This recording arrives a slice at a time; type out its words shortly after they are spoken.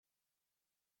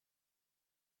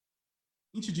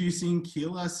Introducing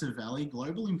Quila Cervelli,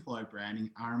 Global Employer Branding,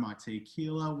 RMIT.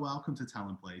 Quila, welcome to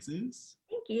Talent Blazers.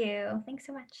 Thank you. Thanks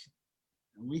so much.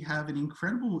 We have an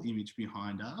incredible image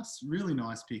behind us. Really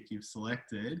nice pic you've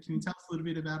selected. Can you tell us a little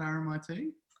bit about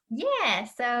RMIT? Yeah,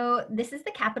 so this is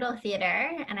the Capitol Theater,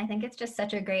 and I think it's just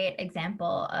such a great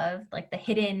example of like the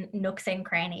hidden nooks and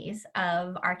crannies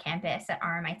of our campus at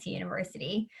RMIT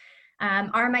University.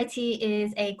 RMIT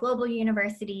is a global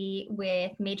university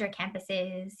with major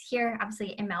campuses here,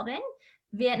 obviously in Melbourne,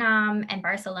 Vietnam, and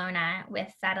Barcelona,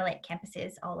 with satellite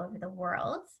campuses all over the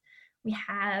world. We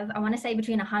have, I want to say,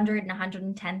 between 100 and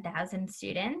 110,000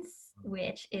 students,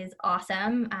 which is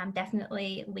awesome.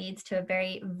 Definitely leads to a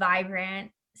very vibrant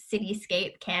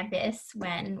cityscape campus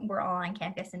when we're all on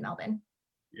campus in Melbourne.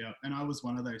 Yeah, and I was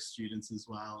one of those students as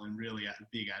well, and really a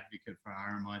big advocate for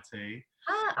RMIT.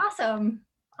 Awesome.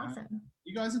 Awesome.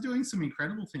 You guys are doing some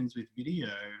incredible things with video,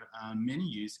 many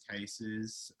use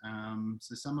cases.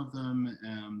 So some of them,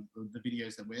 the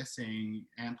videos that we're seeing,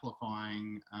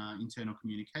 amplifying internal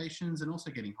communications and also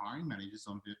getting hiring managers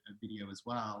on video as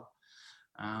well.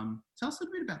 Tell us a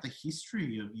little bit about the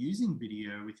history of using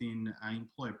video within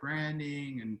employer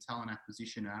branding and talent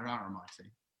acquisition at RMIT.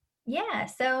 Yeah,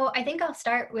 so I think I'll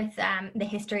start with the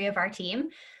history of our team.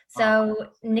 So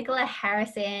Nicola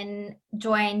Harrison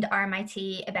joined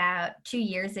RMIT about 2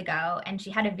 years ago, and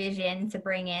she had a vision to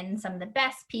bring in some of the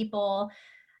best people,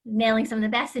 nailing some of the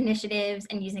best initiatives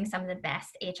and using some of the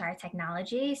best HR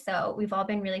technology. So we've all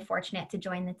been really fortunate to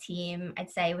join the team,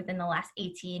 I'd say within the last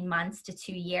 18 months to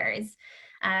 2 years.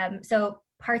 So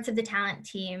parts of the talent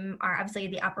team are obviously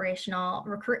the operational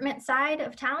recruitment side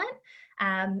of talent,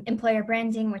 employer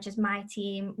branding, which is my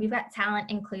team. We've got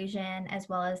talent inclusion as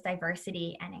well as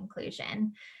diversity and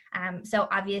inclusion. So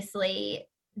obviously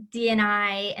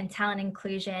D&I and talent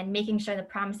inclusion, making sure the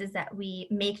promises that we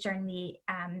make during the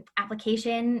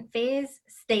application phase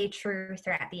stay true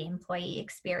throughout the employee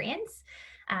experience.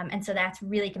 And so that's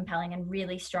really compelling and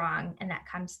really strong, and that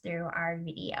comes through our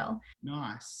video.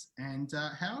 Nice. And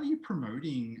how are you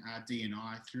promoting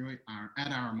D&I through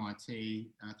at RMIT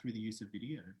through the use of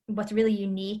video? What's really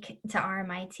unique to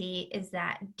RMIT is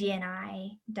that D&I,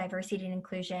 diversity and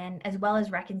inclusion, as well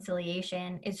as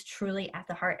reconciliation, is truly at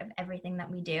the heart of everything that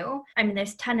we do. I mean,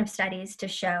 there's a ton of studies to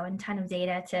show and ton of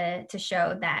data to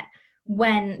show that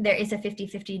when there is a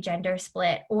 50-50 gender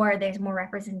split, or there's more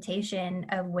representation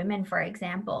of women, for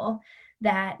example,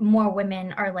 that more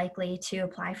women are likely to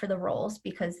apply for the roles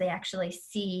because they actually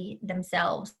see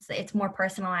themselves. It's more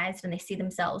personalized when they see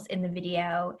themselves in the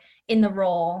video, in the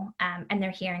role, and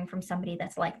they're hearing from somebody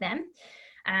that's like them.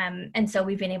 And so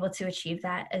we've been able to achieve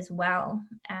that as well.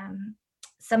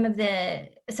 Some of the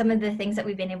things that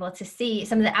we've been able to see,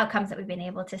 some of the outcomes that we've been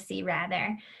able to see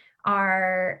rather,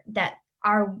 are that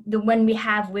when we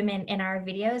have women in our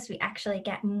videos, we actually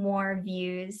get more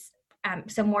views,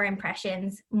 so more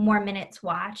impressions, more minutes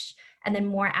watched, and then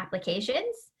more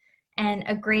applications. And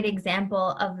a great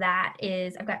example of that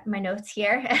is, I've got my notes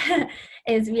here,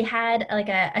 is we had like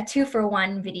a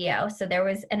 2-for-1 video. So there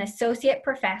was an associate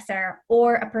professor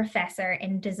or a professor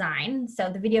in design.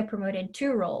 So the video promoted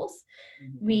 2 roles.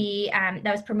 That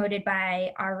was promoted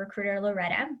by our recruiter,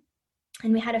 Loretta,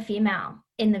 and we had a female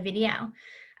in the video.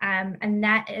 And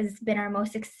that has been our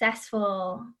most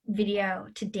successful video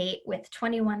to date, with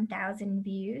 21,000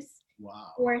 views,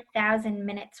 Wow. 4,000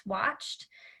 minutes watched.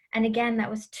 And again, that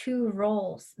was 2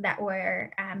 roles that were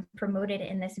promoted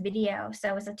in this video. So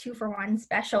it was a 2-for-1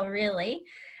 special, really.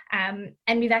 And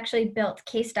we've actually built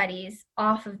case studies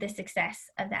off of the success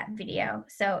of that video.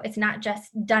 So it's not just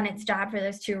done its job for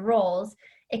those 2 roles.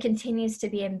 It continues to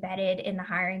be embedded in the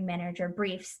hiring manager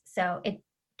briefs. So it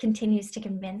continues to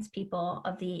convince people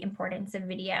of the importance of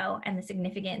video and the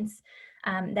significance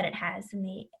that it has in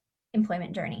the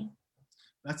employment journey.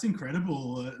 That's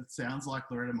incredible. It sounds like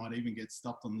Loretta might even get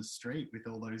stopped on the street with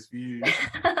all those views.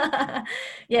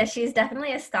 Yeah, she's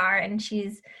definitely a star, and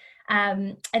she's,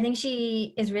 I think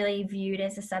she is really viewed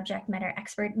as a subject matter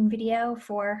expert in video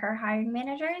for her hiring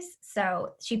managers.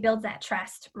 So she builds that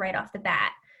trust right off the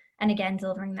bat, and again,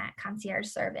 delivering that concierge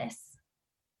service.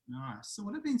 Nice. So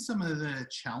what have been some of the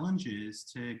challenges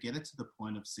to get it to the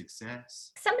point of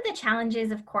success? Some of the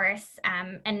challenges, of course,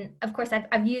 and of course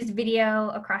I've used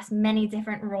video across many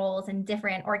different roles and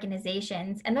different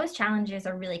organizations, and those challenges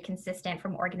are really consistent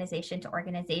from organization to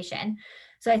organization.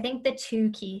 So I think the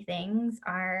 2 key things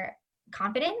are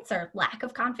confidence, or lack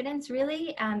of confidence,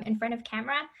 really, in front of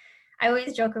camera. I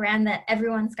always joke around that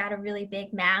everyone's got a really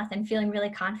big mouth and feeling really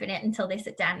confident until they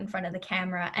sit down in front of the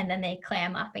camera, and then they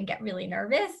clam up and get really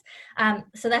nervous.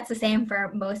 So that's the same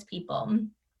for most people.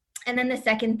 And then the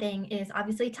second thing is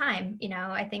obviously time.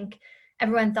 I think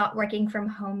everyone thought working from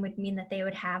home would mean that they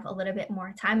would have a little bit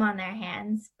more time on their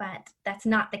hands, but that's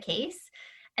not the case.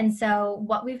 And so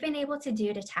what we've been able to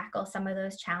do to tackle some of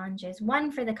those challenges,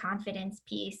 one, for the confidence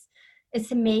piece, is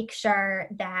to make sure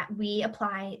that we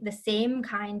apply the same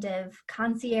kind of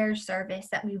concierge service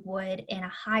that we would in a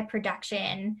high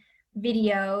production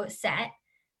video set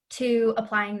to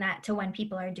applying that to when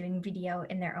people are doing video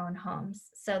in their own homes.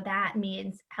 So that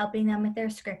means helping them with their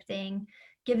scripting,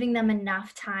 giving them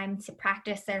enough time to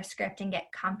practice their script and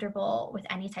get comfortable with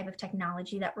any type of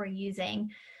technology that we're using,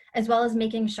 as well as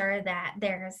making sure that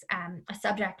there's a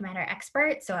subject matter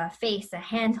expert, so a face, a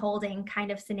hand-holding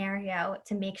kind of scenario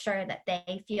to make sure that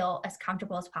they feel as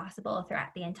comfortable as possible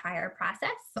throughout the entire process.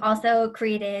 Also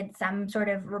created some sort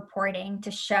of reporting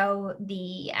to show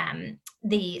the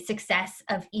success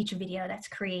of each video that's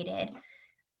created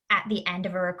at the end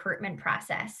of a recruitment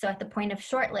process. So at the point of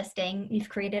shortlisting, we've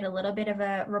created a little bit of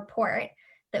a report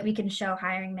that we can show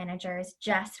hiring managers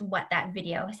just what that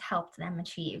video has helped them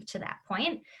achieve to that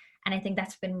point. And I think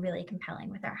that's been really compelling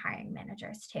with our hiring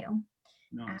managers too.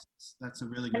 Nice. That's a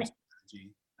really good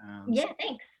strategy. Yeah,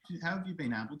 thanks. How have you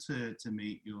been able to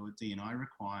meet your D&I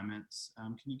requirements?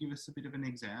 Can you give us a bit of an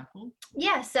example?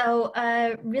 Yeah, so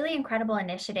a really incredible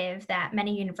initiative that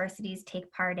many universities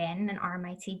take part in, and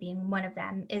RMIT being one of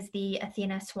them, is the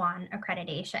Athena Swan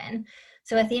accreditation.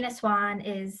 So Athena Swan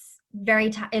is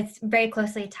it's very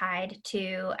closely tied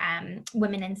to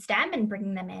women in STEM and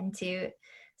bringing them into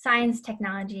science,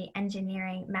 technology,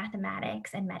 engineering,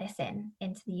 mathematics, and medicine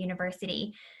into the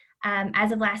university.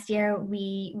 As of last year,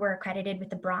 we were accredited with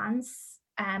the Bronze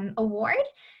Award,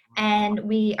 and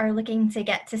we are looking to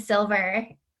get to silver,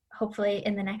 hopefully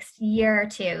in the next year or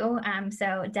two.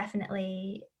 So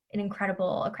definitely an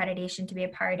incredible accreditation to be a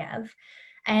part of.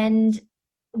 And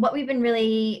what we've been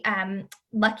really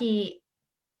lucky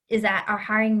is that our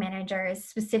hiring managers,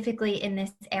 specifically in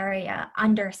this area,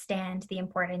 understand the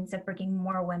importance of bringing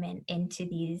more women into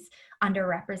these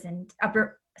underrepresented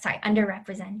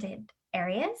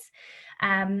areas.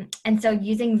 And so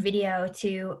using video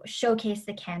to showcase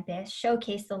the campus,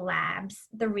 showcase the labs,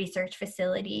 the research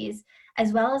facilities,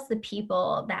 as well as the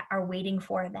people that are waiting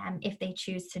for them if they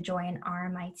choose to join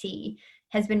RMIT,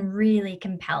 has been really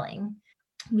compelling.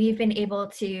 We've been able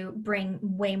to bring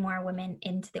way more women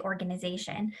into the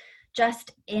organization.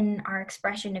 Just in our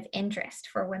expression of interest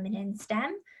for women in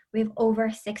STEM, we have over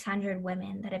 600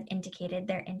 women that have indicated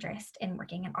their interest in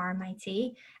working at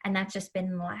RMIT, and that's just been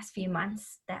in the last few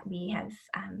months that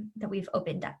we've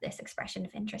opened up this expression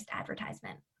of interest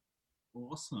advertisement.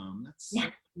 Awesome, that's so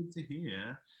good to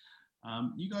hear.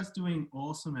 You guys doing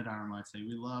awesome at RMIT.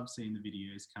 We love seeing the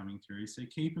videos coming through, so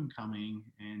keep them coming,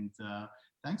 and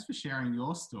thanks for sharing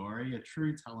your story, a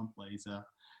true talent blazer.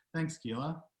 Thanks,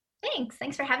 Quila.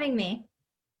 Thanks for having me.